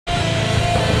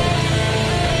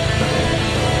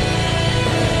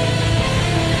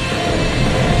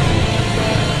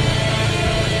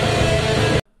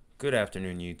Good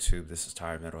afternoon, YouTube. This is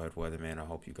Tired Metalhead Weatherman. I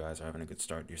hope you guys are having a good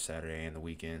start to your Saturday and the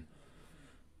weekend.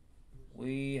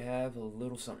 We have a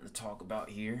little something to talk about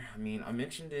here. I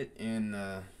mentioned it in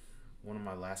one of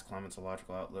my last climatological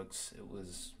outlooks. It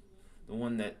was the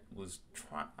one that was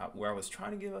where I was trying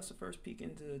to give us a first peek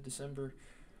into December,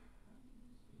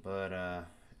 but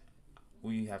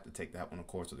we have to take that one, of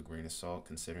course, with a grain of salt,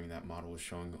 considering that model was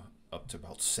showing up to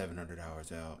about 700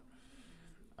 hours out.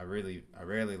 I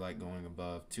rarely like going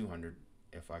above 200,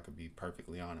 if I could be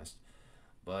perfectly honest.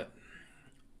 But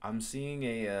I'm seeing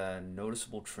a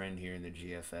noticeable trend here in the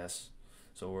GFS,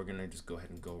 so we're gonna just go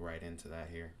ahead and go right into that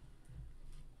here.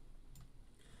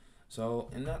 So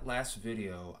in that last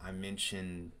video, I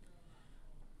mentioned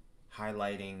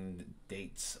highlighting the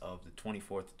dates of the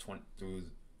 24th through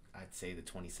I'd say the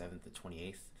 27th to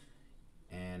 28th,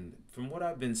 and from what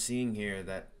I've been seeing here,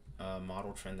 that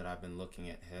model trend that I've been looking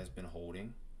at has been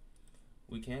holding.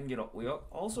 We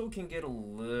also can get a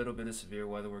little bit of severe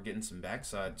weather. We're getting some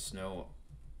backside snow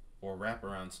or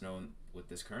wraparound snow with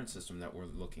this current system that we're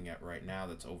looking at right now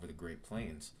that's over the Great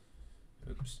Plains.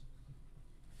 Oops.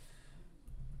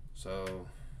 So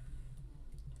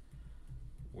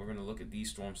we're going to look at these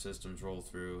storm systems roll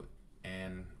through,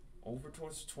 and over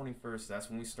towards the 21st, that's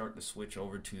when we start to switch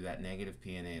over to that negative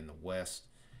PNA in the west,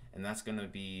 and that's going to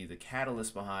be the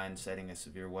catalyst behind setting up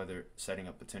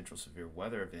potential severe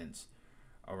weather events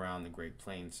around the Great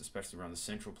Plains, especially around the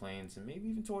Central Plains and maybe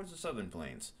even towards the Southern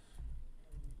Plains.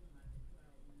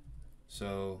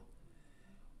 So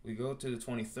we go to the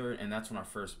 23rd, and that's when our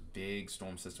first big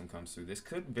storm system comes through. This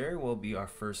could very well be our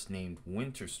first named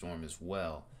winter storm as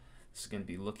well. This is going to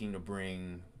be looking to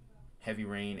bring heavy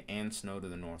rain and snow to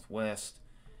the northwest,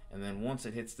 and then once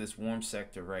it hits this warm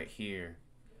sector right here,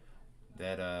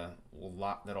 that'll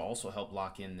also help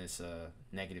lock in this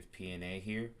negative PNA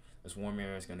here. This warm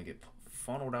area is going to get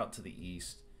funneled out to the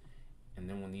east, and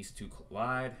then when these two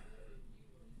collide,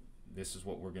 this is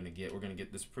what we're going to get. We're going to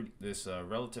get this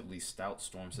relatively stout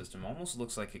storm system. Almost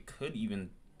looks like it could even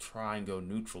try and go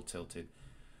neutral tilted,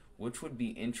 which would be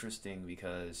interesting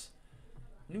because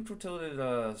neutral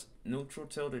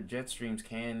tilted jet streams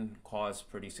can cause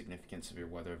pretty significant severe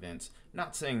weather events.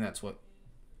 Not saying that's what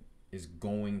is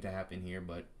going to happen here,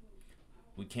 but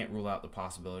we can't rule out the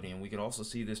possibility, and we could also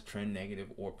see this trend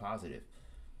negative or positive.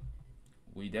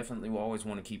 We definitely will always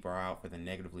want to keep our eye out for the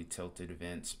negatively tilted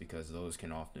events because those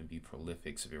can often be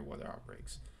prolific severe weather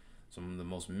outbreaks. Some of the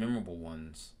most memorable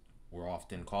ones were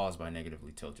often caused by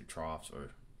negatively tilted troughs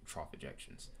or trough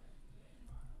ejections.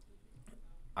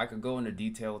 I could go into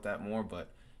detail with that more, but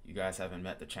you guys haven't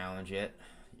met the challenge yet.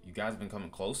 You guys have been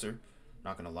coming closer,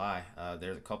 not gonna lie.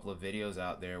 There's a couple of videos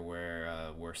out there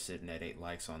where we're sitting at 8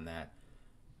 likes on that.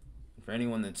 For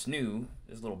anyone that's new,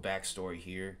 there's a little backstory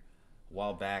here. A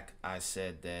while back, I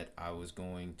said that I was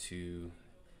going to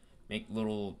make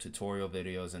little tutorial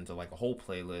videos into like a whole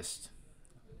playlist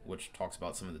which talks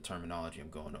about some of the terminology I'm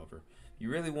going over. If you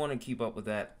really want to keep up with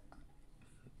that,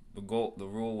 the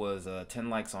rule was 10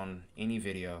 likes on any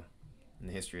video in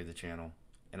the history of the channel,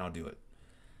 and I'll do it.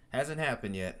 Hasn't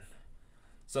happened yet.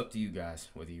 It's up to you guys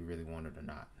whether you really want it or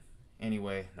not.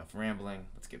 Anyway, enough rambling.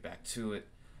 Let's get back to it.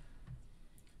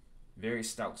 Very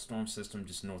stout storm system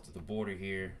just north of the border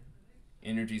here.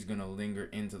 Energy is going to linger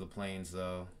into the plains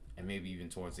though, and maybe even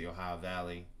towards the Ohio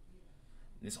Valley.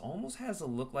 This almost has a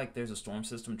look like there's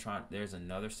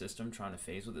another system trying to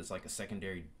phase with it. It's like a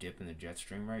secondary dip in the jet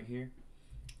stream right here,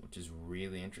 which is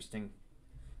really interesting.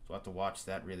 So we'll have to watch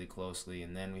that really closely.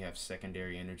 And then we have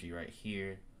secondary energy right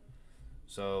here.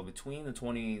 So between the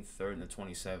 23rd and the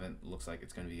 27th, looks like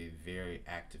it's going to be a very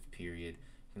active period.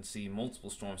 You can see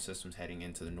multiple storm systems heading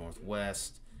into the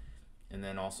northwest, and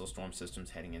then also storm systems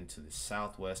heading into the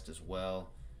southwest as well.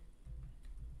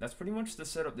 That's pretty much the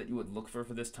setup that you would look for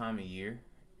this time of year,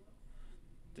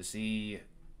 to see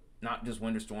not just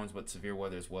winter storms but severe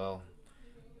weather as well.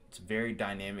 It's a very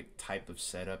dynamic type of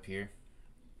setup here.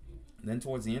 And then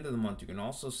towards the end of the month, you can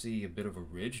also see a bit of a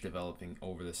ridge developing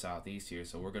over the southeast here.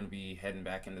 So we're going to be heading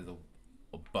back into the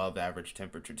above average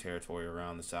temperature territory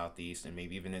around the southeast and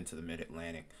maybe even into the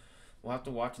mid-Atlantic. We'll have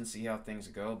to watch and see how things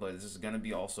go, but this is going to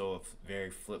be also a very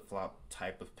flip-flop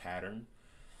type of pattern.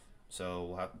 So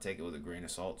we'll have to take it with a grain of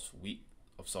salt,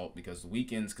 because the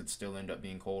weekends could still end up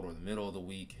being cold, or the middle of the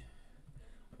week.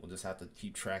 We'll just have to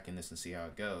keep tracking this and see how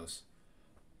it goes.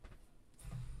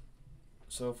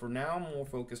 So for now, I'm more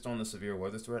focused on the severe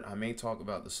weather threat. I may talk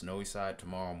about the snowy side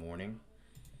tomorrow morning,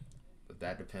 but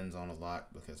that depends on a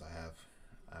lot because I have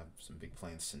some big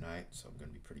plans tonight, so I'm going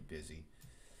to be pretty busy.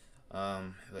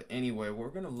 But anyway, what we're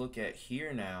going to look at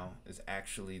here now is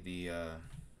actually the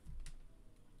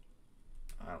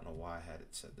I don't know why I had it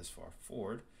set this far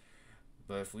forward.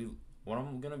 But what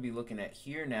I'm gonna be looking at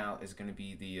here now is gonna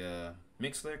be the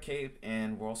mixed layer cape,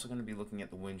 and we're also gonna be looking at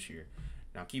the wind shear.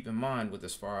 Now keep in mind, with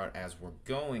as far out as we're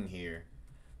going here,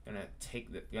 you're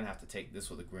gonna have to take this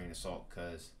with a grain of salt,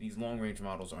 because these long range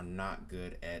models are not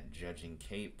good at judging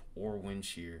cape or wind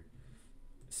shear,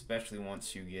 especially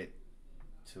once you get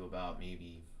to about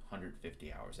maybe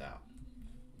 150 hours out,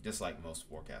 just like most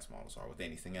forecast models are with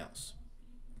anything else.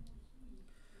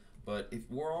 But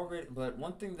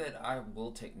one thing that I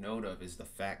will take note of is the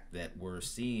fact that we're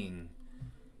seeing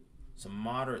some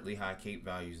moderately high cape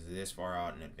values this far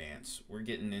out in advance. We're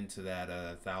getting into that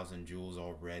 1,000 joules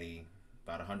already,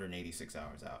 about 186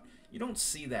 hours out. You don't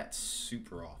see that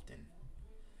super often.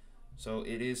 So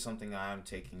it is something I'm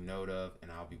taking note of,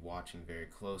 and I'll be watching very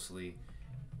closely.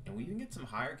 And we even get some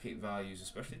higher cape values,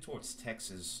 especially towards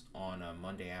Texas on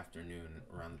Monday afternoon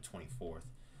around the 24th.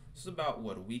 This is about,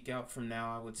 what, a week out from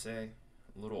now, I would say.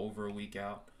 A little over a week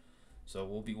out. So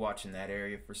we'll be watching that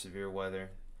area for severe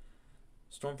weather.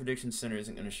 Storm Prediction Center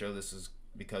isn't going to show this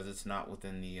because it's not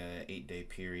within the 8-day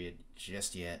period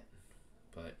just yet.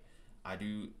 But I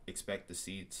do expect to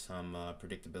see some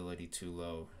predictability too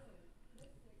low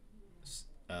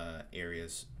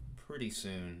areas pretty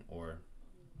soon, or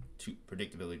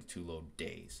predictability too low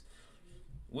days.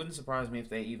 Wouldn't surprise me if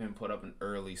they even put up an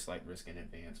early slight risk in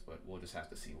advance, but we'll just have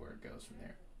to see where it goes from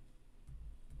there.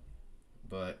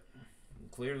 But you can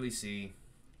clearly see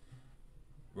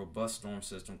robust storm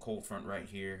system, cold front right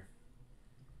here.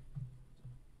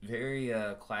 Very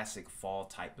classic fall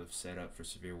type of setup for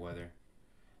severe weather.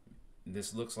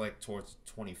 This looks like towards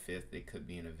the 25th it could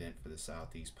be an event for the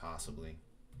southeast, possibly.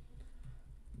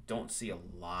 Don't see a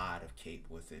lot of cape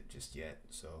with it just yet,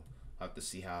 so I'll have to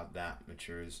see how that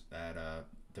matures, that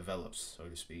develops, so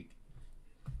to speak.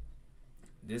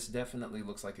 This definitely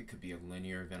looks like it could be a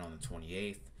linear event on the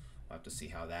 28th. We'll have to see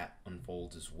how that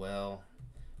unfolds as well.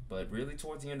 But really,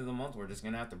 towards the end of the month, we're just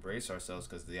going to have to brace ourselves,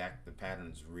 because the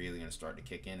pattern is really going to start to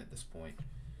kick in at this point.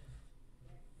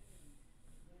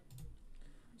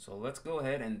 So let's go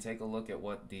ahead and take a look at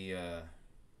what the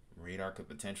radar could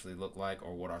potentially look like,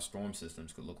 or what our storm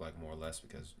systems could look like, more or less,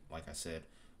 because like I said,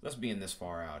 let's being this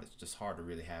far out, it's just hard to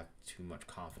really have too much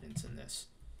confidence in this.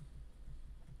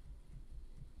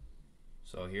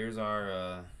 So here's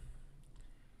our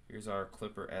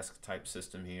Clipper-esque type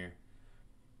system here,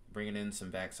 bringing in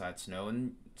some backside snow,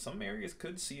 and some areas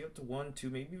could see up to 1, 2,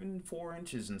 maybe even 4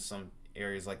 inches in some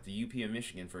areas, like the UP of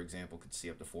Michigan, for example, could see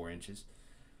up to 4 inches.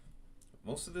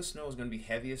 Most of this snow is going to be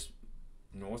heaviest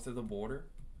north of the border,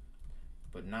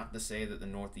 but not to say that the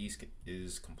Northeast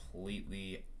is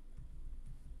completely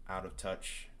out of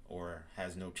touch or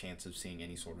has no chance of seeing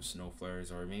any sort of snow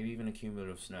flares, or maybe even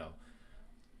accumulative snow.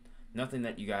 Nothing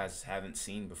that you guys haven't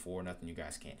seen before, nothing you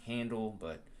guys can't handle,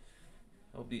 but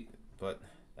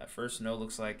that first snow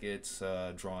looks like it's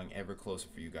drawing ever closer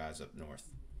for you guys up north.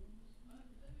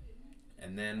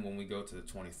 And then when we go to the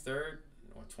 23rd,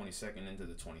 or 22nd into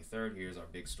the 23rd, here's our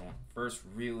big storm, first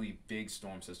really big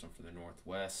storm system for the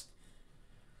Northwest.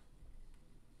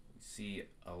 We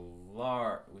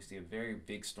see a very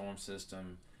big storm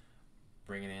system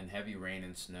bringing in heavy rain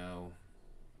and snow.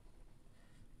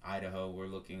 Idaho, we're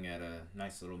looking at a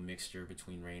nice little mixture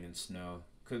between rain and snow.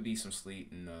 Could be some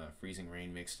sleet and freezing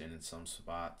rain mixed in some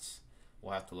spots.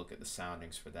 We'll have to look at the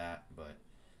soundings for that, but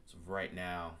so right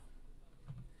now,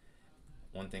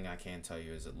 one thing I can tell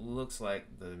you is it looks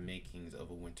like the makings of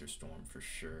a winter storm for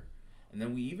sure. And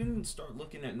then we even start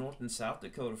looking at North and South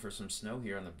Dakota for some snow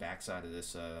here on the backside of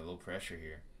this low pressure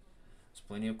here. There's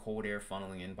plenty of cold air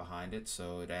funneling in behind it,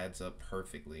 so it adds up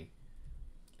perfectly.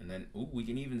 And then, we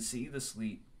can even see the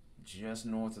sleet just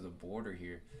north of the border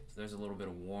here. So there's a little bit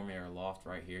of warm air aloft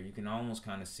right here. You can almost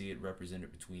kind of see it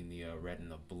represented between the red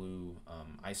and the blue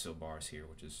isobars here,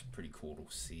 which is pretty cool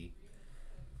to see.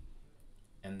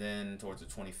 And then towards the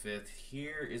 25th,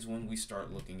 here is when we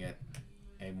start looking at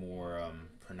a more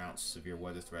pronounced severe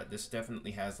weather threat. This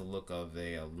definitely has the look of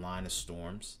a line of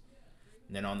storms.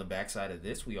 And then on the backside of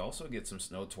this, we also get some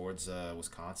snow towards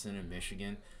Wisconsin and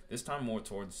Michigan. This time more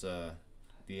towards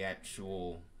the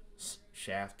actual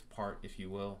shaft part, if you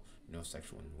will. No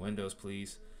sexual innuendos,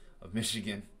 please, of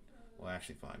Michigan. Well,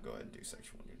 actually, fine. Go ahead and do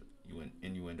sexual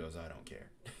innuendos. I don't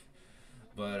care.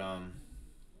 But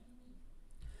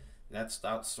that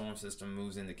stout storm system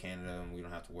moves into Canada, and we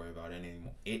don't have to worry about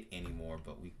it anymore.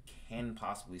 But we can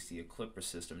possibly see a Clipper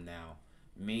system now,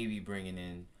 maybe bringing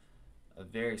in a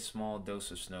very small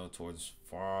dose of snow towards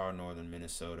far northern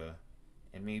Minnesota,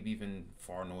 and maybe even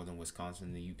far northern Wisconsin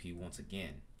and the UP once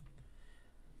again.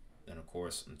 Then, of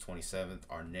course, on the 27th,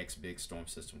 our next big storm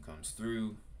system comes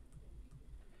through.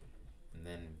 And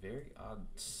then very odd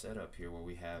setup here where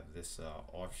we have this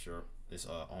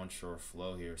onshore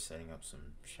flow here setting up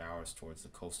some showers towards the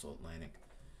coastal Atlantic.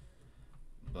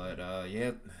 But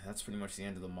yeah, that's pretty much the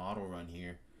end of the model run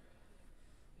here.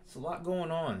 It's a lot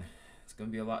going on. It's going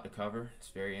to be a lot to cover. It's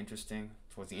very interesting.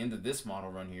 Towards the end of this model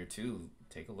run here too,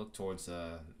 take a look towards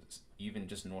even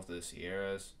just north of the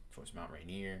Sierras, towards Mount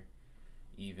Rainier,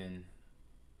 even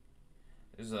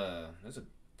there's a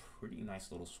pretty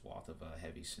nice little swath of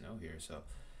heavy snow here. So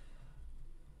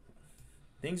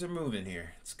things are moving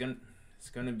here. It's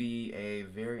gonna be a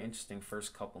very interesting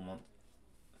first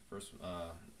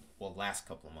well, last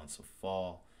couple of months of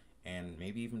fall, and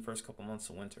maybe even first couple months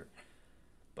of winter.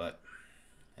 But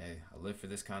hey, I live for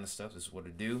this kind of stuff. This is what I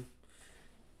do.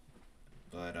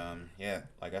 But yeah,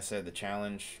 like I said, the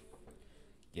challenge: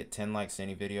 get 10 likes to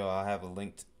any video. I'll have a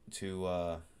link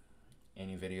to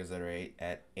any videos that are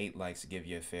at 8 likes to give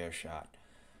you a fair shot.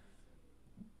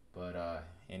 But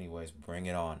anyways, bring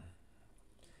it on.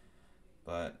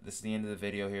 But this is the end of the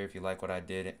video here. If you like what I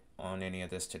did on any of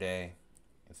this today,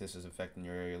 if this is affecting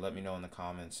your area, let me know in the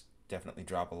comments. Definitely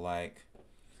drop a like,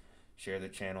 share the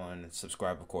channel, and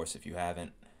subscribe, of course, if you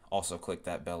haven't. Also, click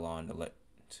that bell on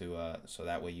so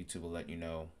that way YouTube will let you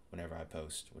know whenever I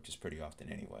post, which is pretty often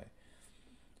anyway.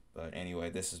 But anyway,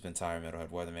 this has been Tire Metalhead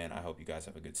Weatherman. I hope you guys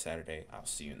have a good Saturday. I'll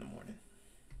see you in the morning.